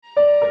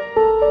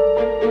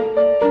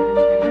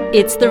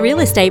It's the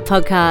Real Estate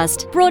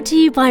Podcast, brought to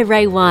you by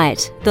Ray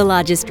White, the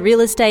largest real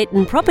estate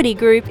and property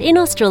group in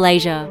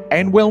Australasia.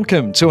 And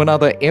welcome to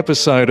another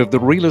episode of the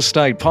Real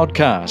Estate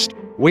Podcast.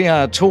 We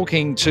are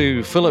talking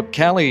to Philip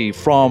Kelly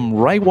from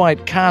Ray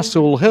White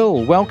Castle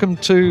Hill. Welcome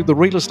to the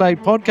Real Estate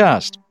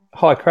Podcast.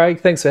 Hi,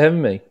 Craig. Thanks for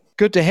having me.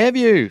 Good to have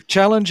you.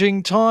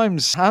 Challenging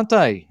times, aren't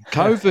they?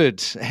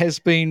 COVID has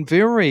been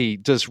very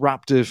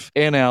disruptive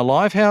in our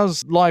life.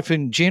 How's life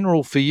in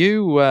general for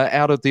you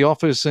out at the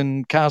office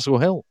in Castle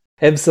Hill?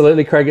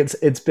 Absolutely, Craig.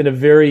 It's been a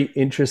very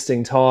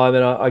interesting time,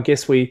 and I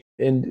guess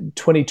in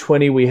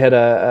 2020 we had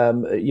a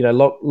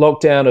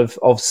lockdown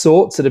of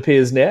sorts. It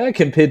appears now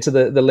compared to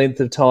the length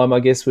of time I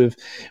guess we've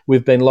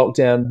been locked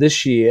down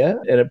this year,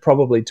 and it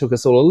probably took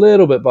us all a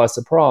little bit by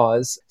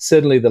surprise.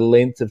 Certainly, the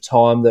length of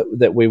time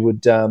that we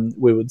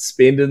would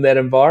spend in that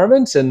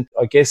environment, and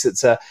I guess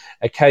it's a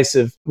case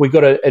of we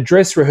got a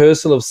dress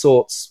rehearsal of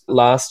sorts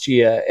last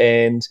year,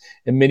 and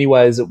in many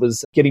ways it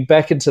was getting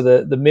back into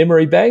the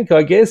memory bank,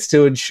 I guess,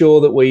 to ensure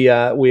that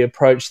we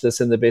approach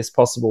this in the best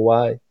possible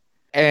way.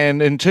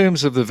 And in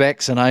terms of the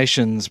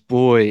vaccinations,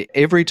 boy,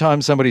 every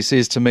time somebody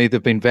says to me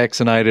they've been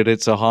vaccinated,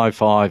 it's a high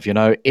five. You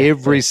know,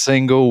 every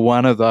single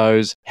one of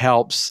those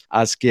helps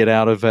us get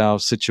out of our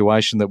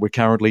situation that we're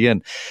currently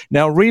in.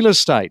 Now, real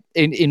estate,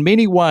 in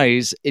many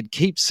ways, it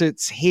keeps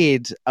its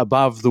head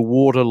above the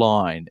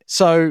waterline.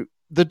 So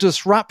the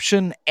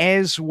disruption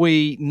as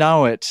we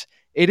know it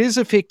is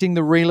affecting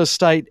the real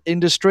estate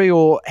industry,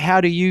 or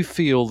how do you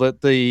feel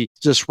that the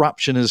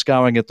disruption is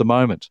going at the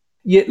moment?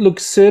 Yeah, look,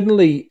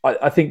 certainly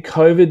I think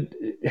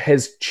COVID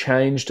has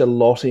changed a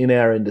lot in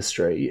our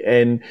industry,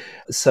 and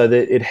so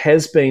that it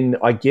has been,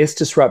 I guess,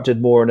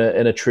 disrupted more in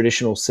a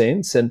traditional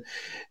sense.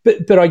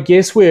 But I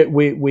guess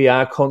we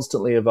are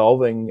constantly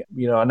evolving.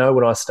 You know, I know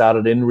when I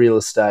started in real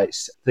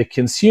estate, the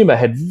consumer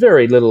had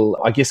very little,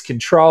 I guess,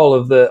 control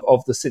of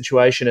the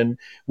situation, and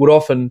would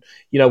often,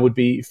 would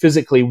be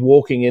physically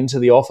walking into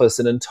the office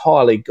and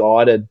entirely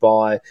guided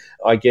by,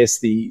 I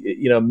guess,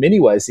 in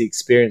many ways, the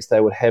experience they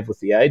would have with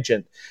the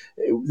agent.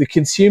 The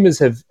consumers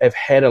have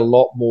had a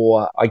lot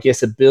more, I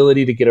guess,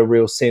 ability to get a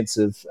real sense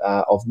of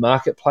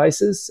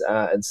marketplaces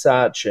and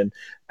such, and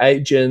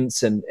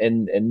agents and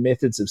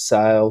methods of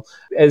sale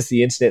as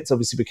the internet's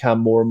obviously become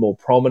more and more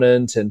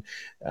prominent, and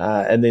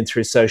then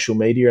through social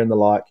media and the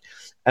like.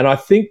 And I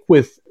think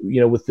with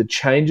the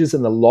changes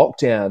in the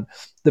lockdown,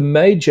 the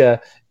major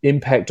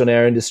impact on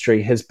our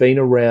industry has been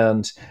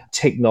around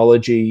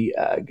technology,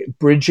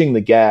 bridging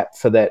the gap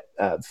for that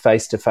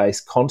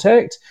face-to-face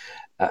contact.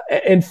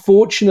 And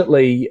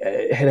fortunately,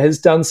 it has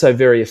done so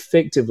very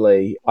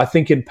effectively, I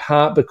think in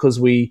part because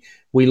we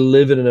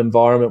live in an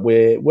environment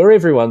where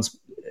everyone's,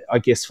 I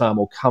guess, far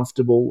more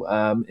comfortable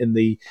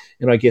in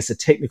I guess, a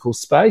technical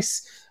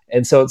space.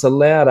 And so it's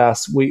allowed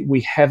us,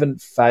 we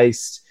haven't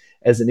faced,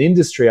 as an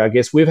industry, I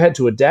guess, we've had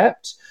to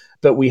adapt,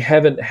 but we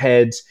haven't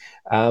had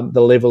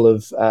the level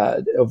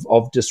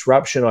of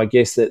disruption, I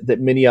guess, that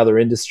many other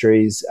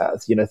industries,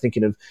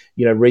 thinking of,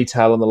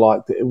 retail and the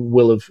like,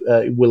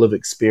 will have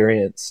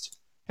experienced.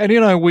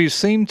 And, we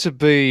seem to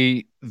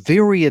be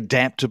very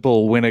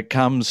adaptable when it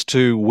comes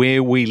to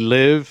where we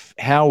live,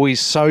 how we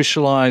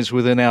socialize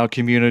within our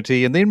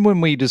community. And then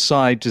when we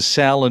decide to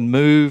sell and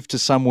move to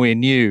somewhere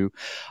new,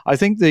 I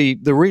think the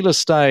real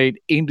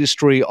estate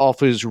industry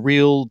offers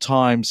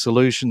real-time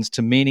solutions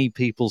to many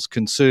people's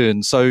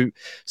concerns. So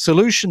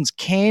solutions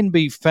can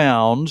be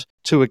found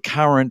to a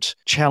current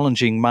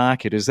challenging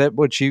market. Is that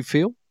what you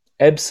feel?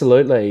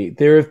 Absolutely.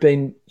 There have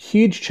been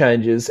huge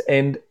changes,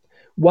 and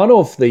one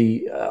of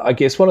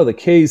the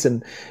keys,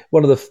 and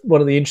one of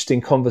the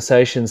interesting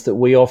conversations that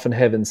we often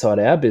have inside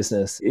our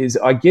business is,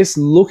 I guess,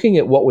 looking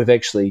at what we've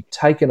actually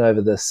taken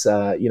over this,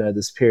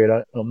 this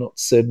period. I'm not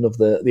certain of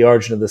the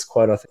origin of this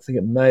quote. I think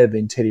it may have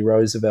been Teddy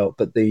Roosevelt,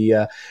 but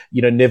the,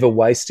 never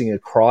wasting a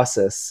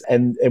crisis.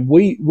 And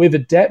we've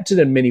adapted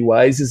in many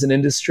ways as an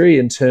industry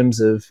in terms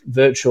of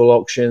virtual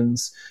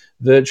auctions,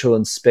 virtual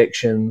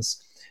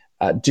inspections,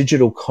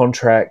 digital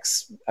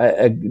contracts,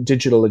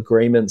 digital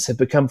agreements have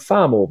become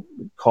far more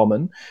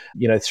common,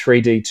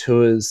 3D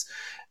tours.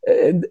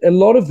 A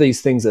lot of these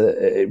things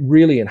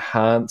really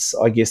enhance,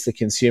 I guess, the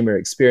consumer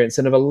experience,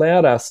 and have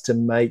allowed us to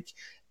make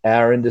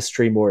our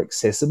industry more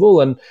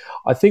accessible. And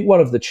I think one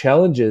of the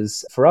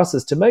challenges for us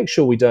is to make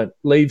sure we don't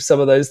leave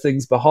some of those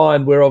things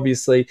behind. We're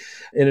obviously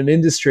in an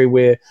industry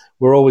where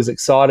we're always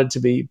excited to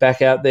be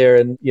back out there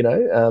and,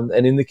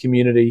 and in the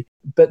community,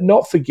 but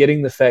not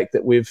forgetting the fact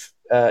that we've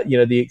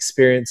the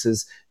experience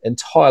is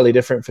entirely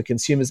different for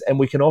consumers, and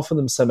we can offer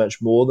them so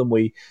much more than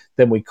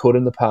we could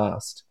in the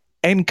past.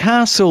 And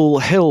Castle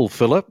Hill,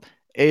 Philip,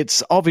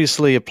 it's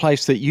obviously a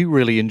place that you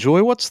really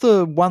enjoy. What's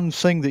the one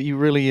thing that you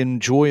really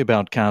enjoy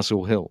about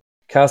Castle Hill?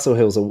 Castle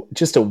Hill's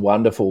just a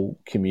wonderful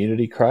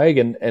community, Craig,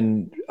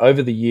 and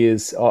over the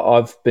years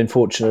I've been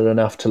fortunate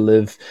enough to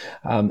live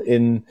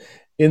in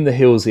the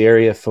Hills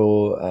area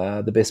for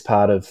the best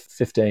part of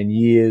 15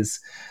 years.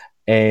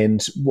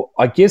 And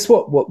I guess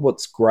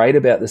what's great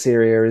about this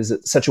area is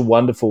it's such a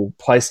wonderful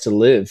place to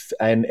live,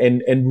 and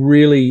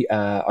really,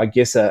 I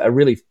guess, a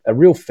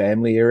real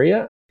family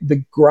area.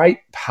 the great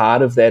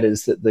part of that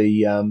is that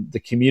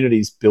the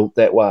community's built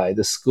that way.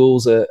 The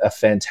schools are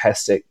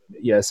fantastic.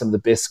 Some of the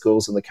best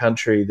schools in the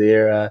country.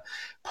 There are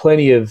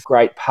plenty of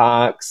great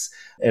parks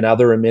and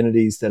other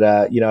amenities that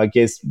are, I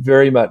guess,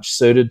 very much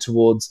suited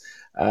towards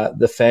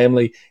the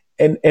family.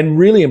 And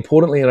really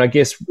importantly, and I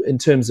guess in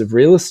terms of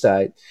real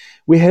estate,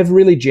 we have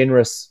really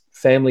generous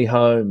family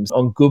homes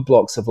on good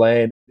blocks of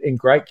land in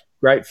great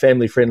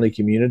family-friendly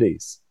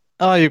communities.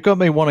 Oh, you've got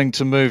me wanting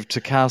to move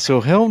to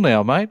Castle Hill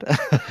now, mate.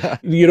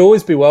 You'd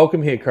always be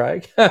welcome here,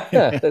 Craig.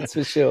 That's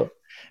for sure.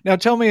 Now,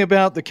 tell me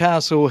about the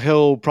Castle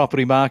Hill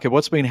property market.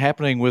 What's been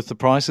happening with the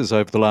prices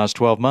over the last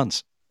 12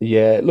 months?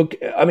 Yeah, look,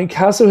 I mean,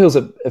 Castle Hill's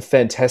a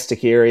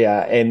fantastic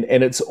area, and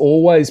it's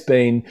always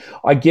been,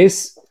 I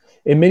guess,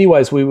 in many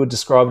ways, we would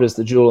describe it as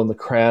the jewel in the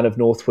crown of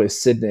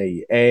northwest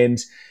Sydney. And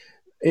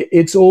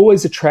it's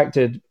always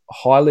attracted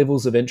high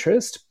levels of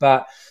interest,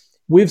 but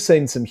we've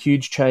seen some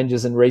huge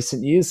changes in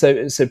recent years.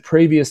 So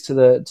previous to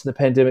the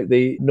pandemic,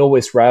 the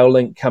Northwest Rail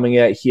Link coming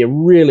out here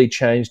really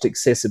changed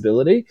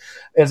accessibility.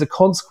 As a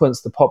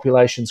consequence, the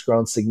population's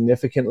grown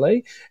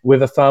significantly. We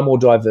have a far more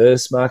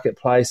diverse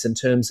marketplace in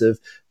terms of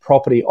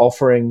property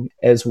offering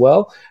as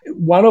well.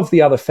 One of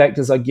the other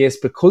factors, I guess,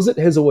 because it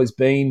has always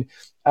been,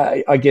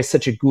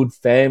 such a good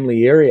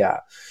family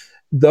area,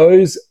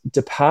 those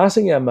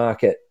departing our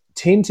market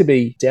tend to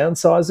be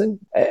downsizing.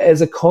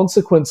 As a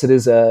consequence, it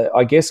is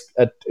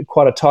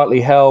quite a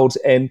tightly held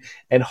and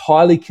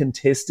highly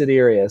contested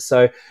area.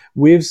 So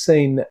we've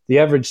seen the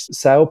average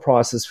sale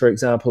prices, for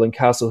example, in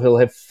Castle Hill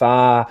have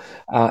far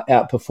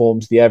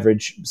outperformed the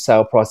average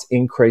sale price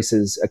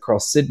increases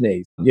across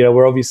Sydney.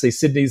 Where obviously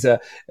Sydney's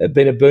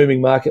been a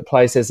booming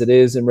marketplace as it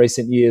is in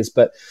recent years,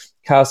 but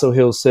Castle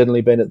Hill's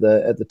certainly been at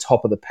the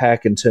top of the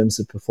pack in terms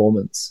of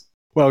performance.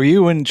 Well,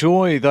 you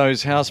enjoy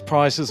those house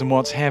prices and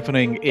what's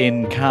happening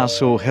in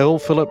Castle Hill.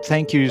 Philip,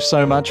 thank you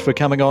so much for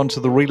coming on to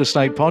the Real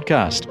Estate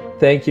Podcast.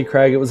 Thank you,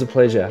 Craig. It was a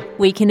pleasure.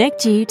 We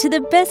connect you to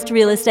the best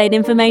real estate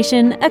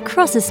information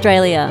across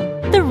Australia.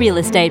 The Real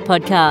Estate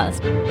Podcast.